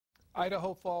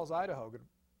Idaho Falls, Idaho.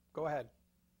 Go ahead.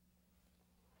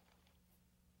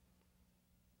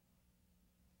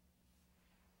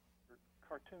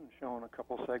 Cartoon shown a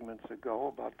couple segments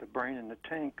ago about the brain in the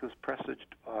tank was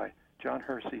presaged by John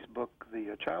Hersey's book,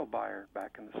 The Child Buyer,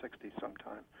 back in the 60s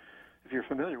sometime. If you're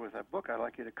familiar with that book, I'd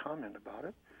like you to comment about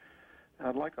it. And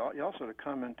I'd like you also to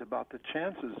comment about the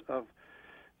chances of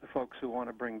the folks who want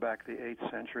to bring back the 8th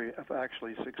century of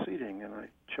actually succeeding. And I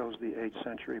chose the 8th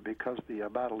century because the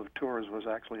Battle of Tours was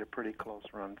actually a pretty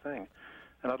close-run thing.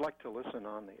 And I'd like to listen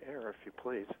on the air, if you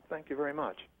please. Thank you very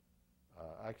much.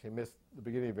 I actually missed the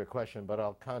beginning of your question, but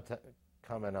I'll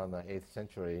comment on the 8th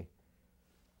century.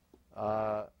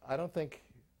 I don't think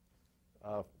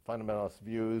fundamentalist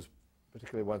views,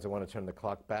 particularly ones that want to turn the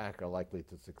clock back, are likely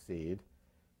to succeed.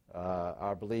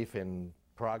 Our belief in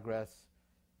progress,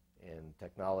 in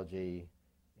technology,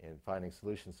 in finding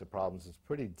solutions to problems is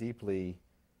pretty deeply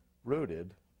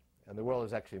rooted, and the world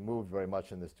has actually moved very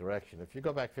much in this direction. If you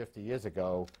go back 50 years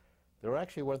ago, there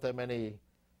actually weren't that many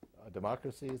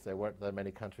democracies. There weren't that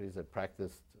many countries that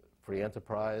practiced free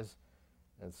enterprise.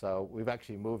 And so we've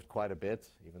actually moved quite a bit,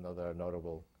 even though there are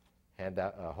notable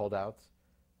holdouts,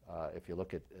 if you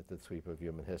look at the sweep of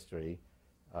human history.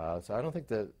 So I don't think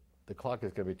that the clock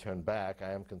is going to be turned back.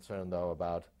 I am concerned, though,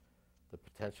 about the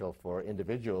potential for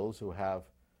individuals who have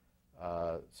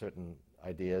certain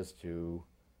ideas to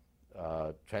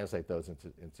translate those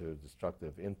into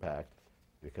destructive impact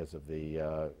because of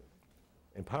the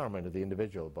empowerment of the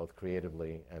individual, both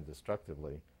creatively and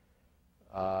destructively.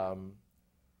 I'm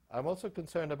also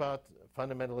concerned about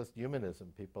fundamentalist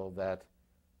humanism, people that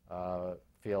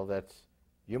feel that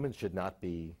humans should not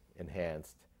be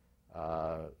enhanced.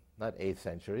 Not 8th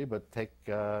century, but take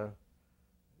our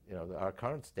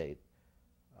current state.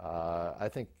 I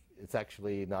think it's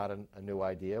actually not a new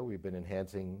idea. We've been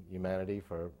enhancing humanity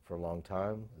for a long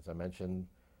time. As I mentioned,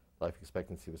 life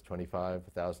expectancy was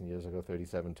 25,000 years ago,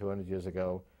 200 years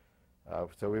ago.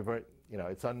 So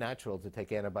it's unnatural to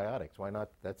take antibiotics. Why not?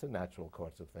 That's a natural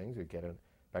course of things. You get a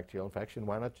bacterial infection.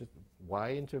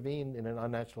 Why intervene in an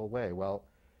unnatural way? Well,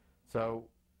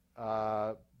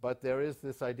 but there is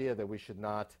this idea that we should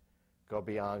not go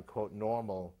beyond, quote,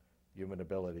 normal human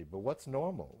ability. But what's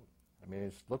normal? I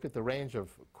mean, look at the range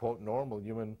of, quote, normal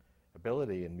human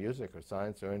ability in music or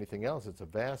science or anything else. It's a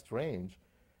vast range.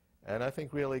 And I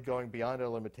think really going beyond our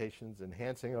limitations,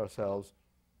 enhancing ourselves,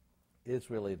 is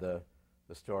really the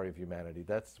story of humanity.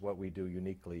 That's what we do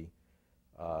uniquely,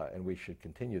 and we should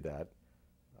continue that.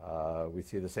 We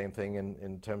see the same thing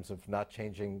in terms of not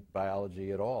changing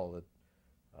biology at all,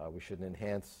 that we shouldn't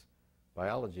enhance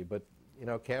biology. But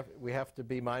we have to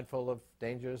be mindful of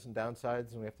dangers and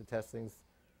downsides, and we have to test things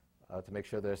to make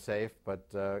sure they're safe. But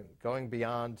going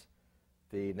beyond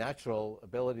the natural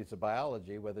abilities of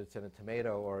biology, whether it's in a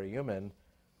tomato or a human,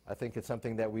 I think it's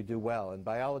something that we do well. And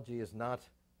biology is not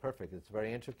perfect. It's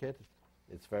very intricate.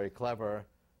 It's very clever.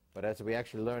 But as we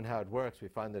actually learn how it works, we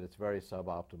find that it's very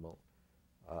suboptimal.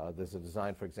 There's a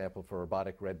design, for example, for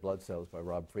robotic red blood cells by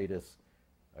Rob Freitas.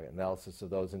 Analysis of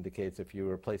those indicates if you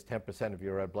replace 10% of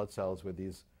your red blood cells with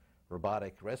these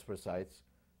robotic respirocytes,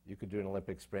 you could do an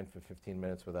Olympic sprint for 15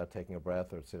 minutes without taking a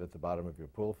breath or sit at the bottom of your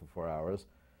pool for 4 hours.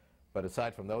 But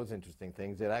aside from those interesting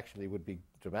things, it actually would be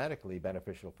dramatically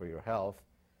beneficial for your health,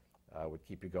 would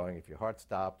keep you going if your heart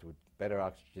stopped, would better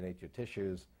oxygenate your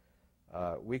tissues.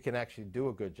 We can actually do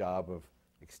a good job of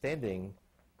extending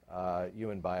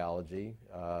human biology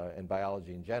and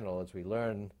biology in general as we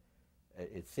learn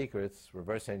its secrets,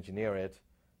 reverse engineer it,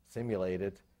 simulate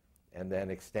it, and then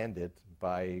extend it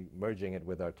by merging it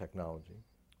with our technology.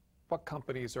 What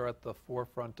companies are at the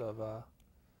forefront of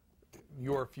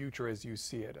your future as you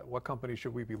see it? What companies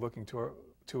should we be looking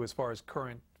to as far as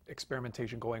current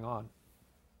experimentation going on?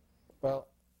 Well,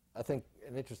 I think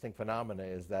an interesting phenomena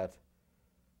is that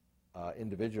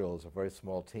individuals or very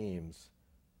small teams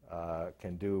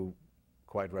can do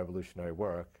quite revolutionary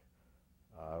work.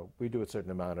 We do a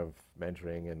certain amount of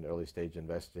mentoring and early stage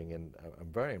investing, and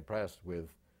I'm very impressed with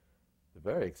the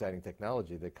very exciting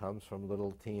technology that comes from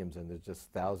little teams, and there's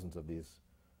just thousands of these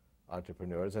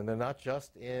entrepreneurs, and they're not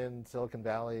just in Silicon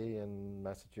Valley and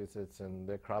Massachusetts, and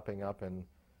they're cropping up in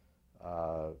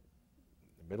the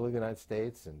middle of the United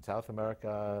States, in South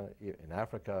America, in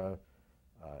Africa,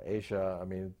 Asia. I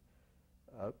mean,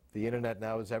 the internet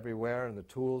now is everywhere, and the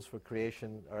tools for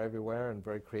creation are everywhere, and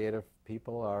very creative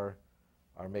people are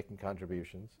making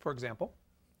contributions. For example?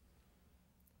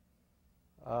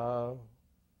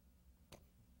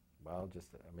 Well,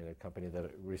 a company that I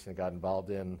recently got involved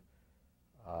in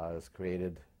has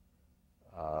created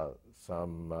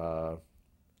some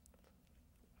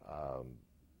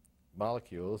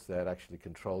molecules that actually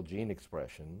control gene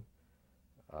expression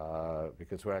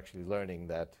because we're actually learning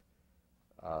that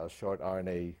short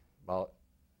RNA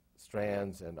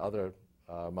strands and other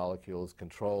molecules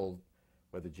control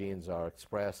whether genes are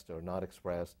expressed or not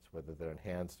expressed, whether they're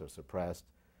enhanced or suppressed.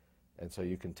 And so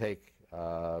you can take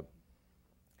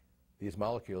these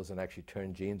molecules and actually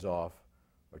turn genes off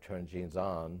or turn genes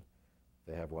on.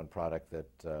 They have one product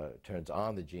that turns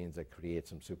on the genes that create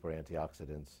some super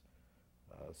antioxidants,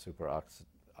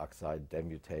 superoxide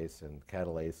demutase and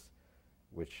catalase,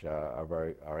 which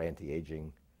are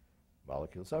anti-aging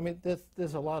molecules. So, I mean,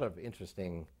 there's a lot of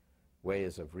interesting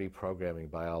ways of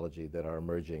reprogramming biology that are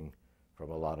emerging from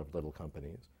a lot of little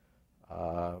companies.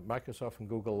 Microsoft and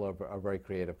Google are very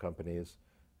creative companies.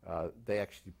 They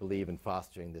actually believe in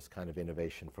fostering this kind of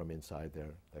innovation from inside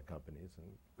their companies. And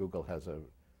Google has a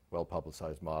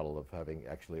well-publicized model of having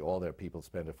actually all their people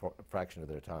spend a fraction of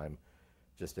their time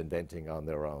just inventing on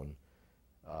their own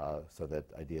so that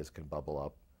ideas can bubble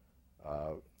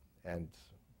up. And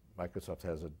Microsoft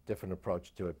has a different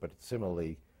approach to it, but it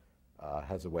similarly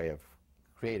has a way of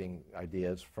creating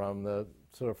ideas from the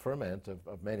sort of ferment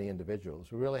of many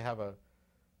individuals. We really have a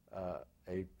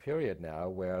period now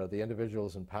where the individual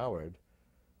is empowered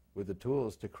with the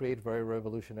tools to create very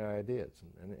revolutionary ideas.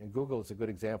 And Google is a good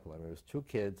example. I mean, it was two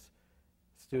kids,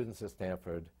 students at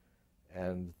Stanford,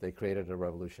 and they created a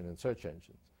revolution in search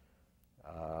engines.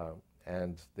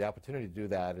 And the opportunity to do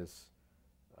that is,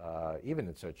 even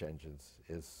in search engines,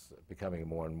 is becoming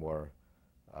more and more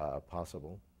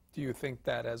possible. Do you think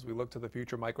that as we look to the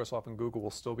future, Microsoft and Google will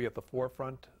still be at the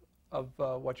forefront of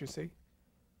what you see?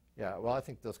 Yeah, well, I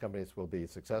think those companies will be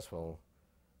successful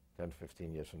 10 to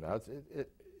 15 years from now.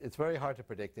 It's very hard to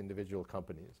predict individual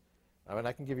companies. I mean,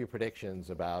 I can give you predictions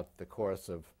about the course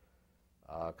of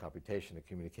computation and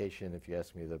communication. If you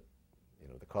ask me the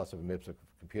cost of a MIPS of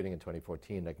computing in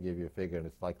 2014, I can give you a figure and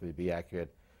it's likely to be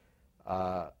accurate.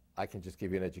 I can just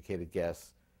give you an educated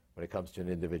guess when it comes to an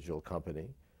individual company.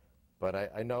 But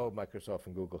I know Microsoft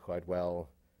and Google quite well,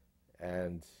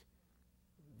 and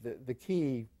the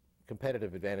key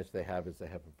competitive advantage they have is they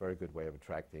have a very good way of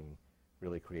attracting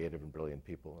really creative and brilliant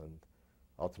people. And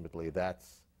ultimately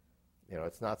that's,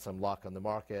 it's not some lock on the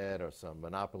market or some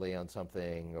monopoly on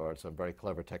something or some very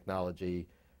clever technology.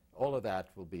 All of that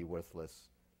will be worthless,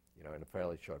 in a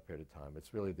fairly short period of time.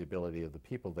 It's really the ability of the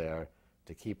people there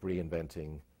to keep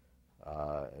reinventing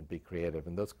and be creative.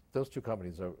 And those two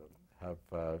companies have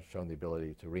shown the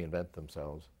ability to reinvent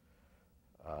themselves.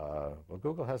 Well,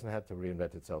 Google hasn't had to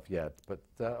reinvent itself yet, but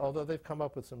although they've come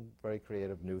up with some very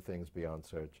creative new things beyond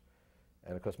search.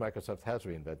 And of course, Microsoft has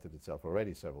reinvented itself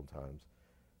already several times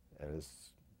and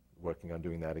is working on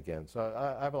doing that again. So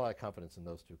I have a lot of confidence in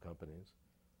those two companies.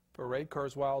 For Ray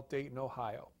Kurzweil, Dayton,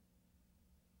 Ohio.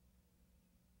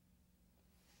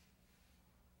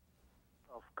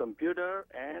 Of computer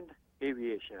and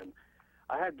aviation.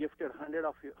 I have gifted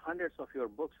hundreds of your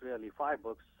books, really 5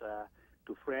 books,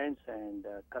 to friends and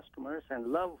customers, and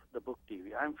love the book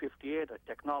TV. I'm 58,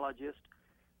 a technologist.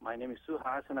 My name is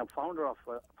Suhas, and I'm founder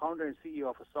and CEO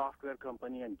of a software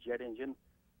company and jet engine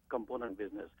component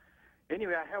business.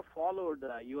 Anyway, I have followed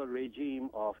your regime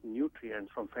of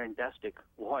nutrients from fantastic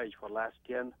Voyage for last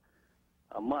 10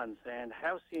 months and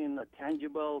have seen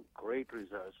tangible, great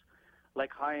results,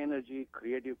 like high energy,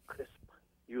 creative, crisp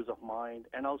use of mind,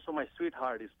 and also my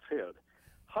sweetheart is thrilled.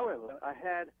 However, I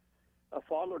had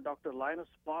followed Dr. Linus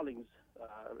Pauling's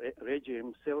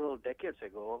regime several decades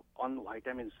ago on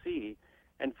vitamin C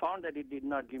and found that it did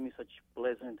not give me such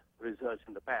pleasant results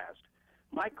in the past.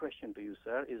 My question to you,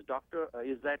 sir, is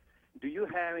that do you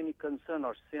have any concern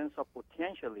or sense of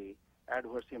potentially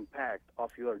adverse impact of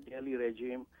your daily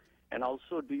regime? And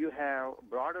also, do you have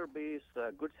broader base,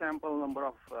 good sample number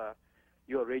of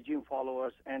your regime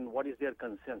followers, and what is their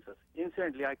consensus?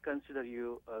 Incidentally, I consider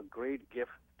you a great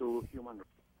gift to human rights.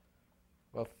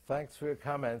 Well, thanks for your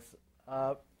comments.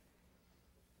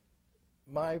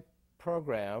 My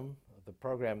program, the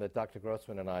program that Dr.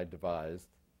 Grossman and I devised,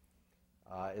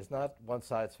 is not one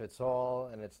size fits all,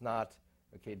 and it's not,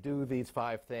 okay, do these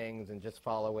 5 things and just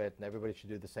follow it, and everybody should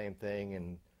do the same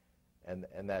thing,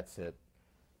 and that's it.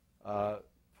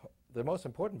 The most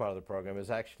important part of the program is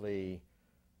actually,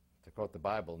 to quote the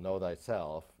Bible, know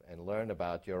thyself and learn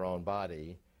about your own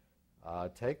body.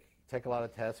 Take a lot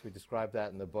of tests. We describe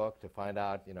that in the book to find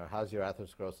out, how's your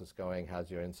atherosclerosis going,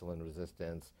 how's your insulin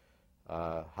resistance,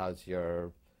 how's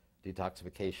your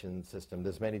detoxification system.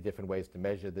 There's many different ways to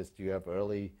measure this. Do you have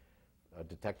early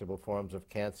detectable forms of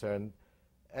cancer?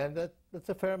 And that's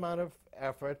a fair amount of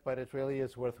effort, but it really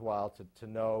is worthwhile to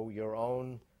know your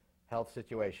own health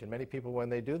situation. Many people, when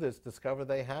they do this, discover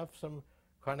they have some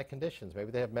chronic conditions.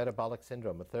 Maybe they have metabolic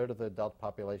syndrome. A third of the adult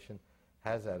population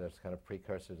has that as kind of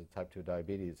precursor to type 2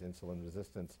 diabetes, insulin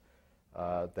resistance,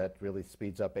 that really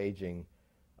speeds up aging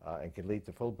and can lead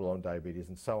to full-blown diabetes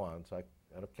and so on. So I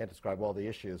can't describe all the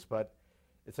issues, but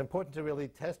it's important to really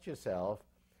test yourself.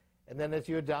 And then as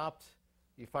you adopt,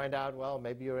 you find out, well,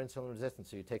 maybe you're insulin resistant,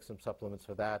 so you take some supplements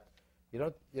for that.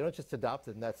 You don't just adopt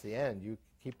it and that's the end. You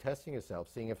keep testing yourself,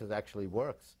 seeing if it actually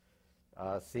works.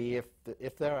 See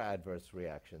if there are adverse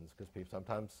reactions, because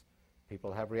sometimes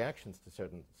people have reactions to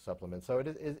certain supplements. So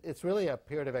it's really a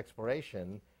period of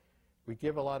exploration. We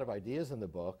give a lot of ideas in the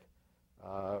book.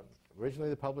 Originally,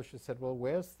 the publisher said, well,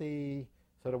 where's the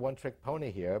sort of one-trick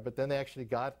pony here? But then they actually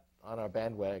got on our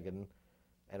bandwagon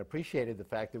and appreciated the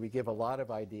fact that we give a lot of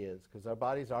ideas, because our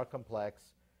bodies are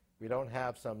complex. We don't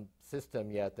have some system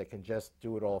yet that can just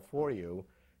do it all for you.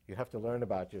 You have to learn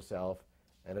about yourself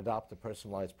and adopt a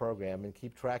personalized program and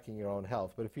keep tracking your own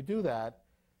health. But if you do that,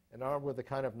 and armed with the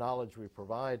kind of knowledge we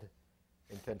provide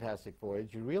in Fantastic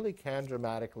Voyage, you really can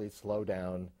dramatically slow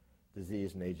down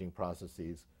disease and aging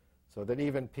processes, so that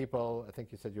even people, I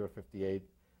think you said you were 58,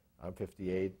 I'm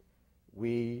 58,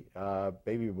 we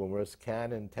baby boomers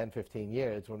can in 10, 15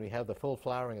 years, when we have the full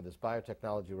flowering of this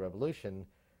biotechnology revolution,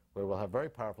 where we'll have very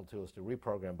powerful tools to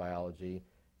reprogram biology,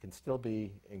 can still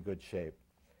be in good shape.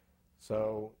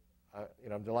 So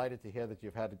I'm delighted to hear that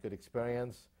you've had a good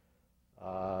experience,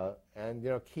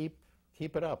 and keep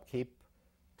it up, keep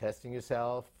testing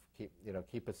yourself,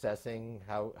 keep assessing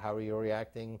how are you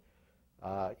reacting.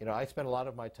 I spend a lot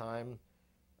of my time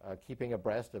keeping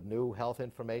abreast of new health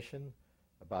information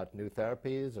about new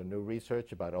therapies or new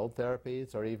research about old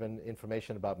therapies, or even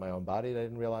information about my own body that I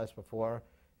didn't realize before.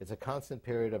 It's a constant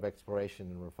period of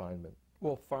exploration and refinement.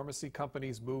 Will pharmacy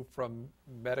companies move from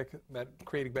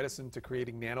creating medicine to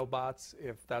creating nanobots,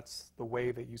 if that's the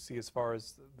way that you see as far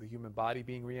as the human body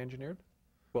being re-engineered?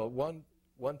 Well,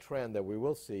 one trend that we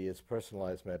will see is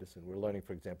personalized medicine. We're learning,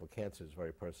 for example, cancer is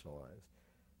very personalized.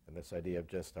 And this idea of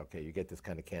just, okay, you get this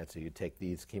kind of cancer, you take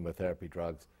these chemotherapy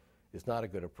drugs, is not a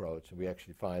good approach. And we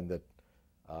actually find that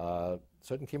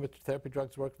certain chemotherapy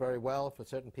drugs work very well for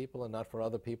certain people and not for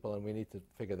other people, and we need to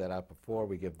figure that out before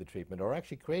we give the treatment, or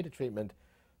actually create a treatment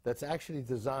that's actually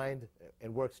designed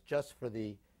and works just for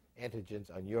the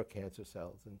antigens on your cancer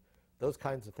cells. And those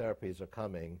kinds of therapies are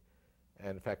coming.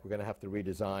 And in fact, we're going to have to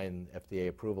redesign FDA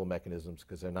approval mechanisms,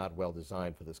 because they're not well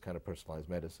designed for this kind of personalized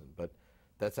medicine. But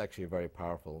that's actually a very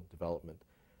powerful development.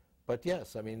 But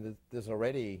yes, I mean, there's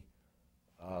already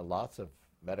lots of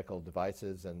medical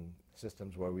devices and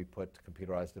systems where we put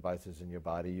computerized devices in your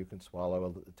body. You can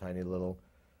swallow a tiny little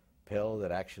pill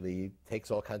that actually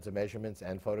takes all kinds of measurements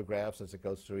and photographs as it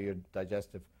goes through your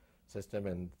digestive system,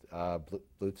 and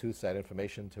Bluetooth that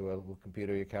information to a little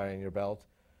computer you carry in your belt,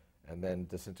 and then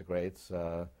disintegrates.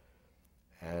 And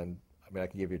I mean, I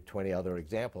can give you 20 other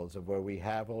examples of where we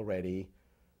have already,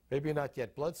 maybe not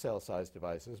yet blood cell sized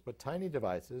devices, but tiny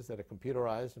devices that are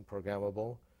computerized and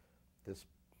programmable. This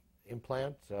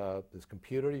implant, this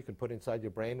computer you can put inside your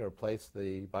brain to replace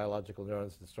the biological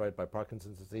neurons destroyed by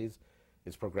Parkinson's disease,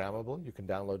 is programmable. You can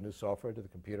download new software to the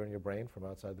computer in your brain from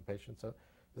outside the patient. So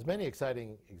there's many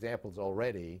exciting examples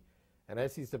already. And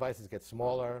as these devices get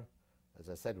smaller,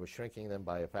 as I said, we're shrinking them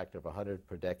by a factor of 100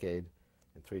 per decade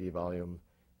in 3D volume,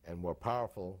 and more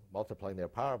powerful, multiplying their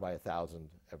power by 1,000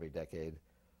 every decade.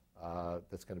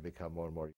 That's going to become more and more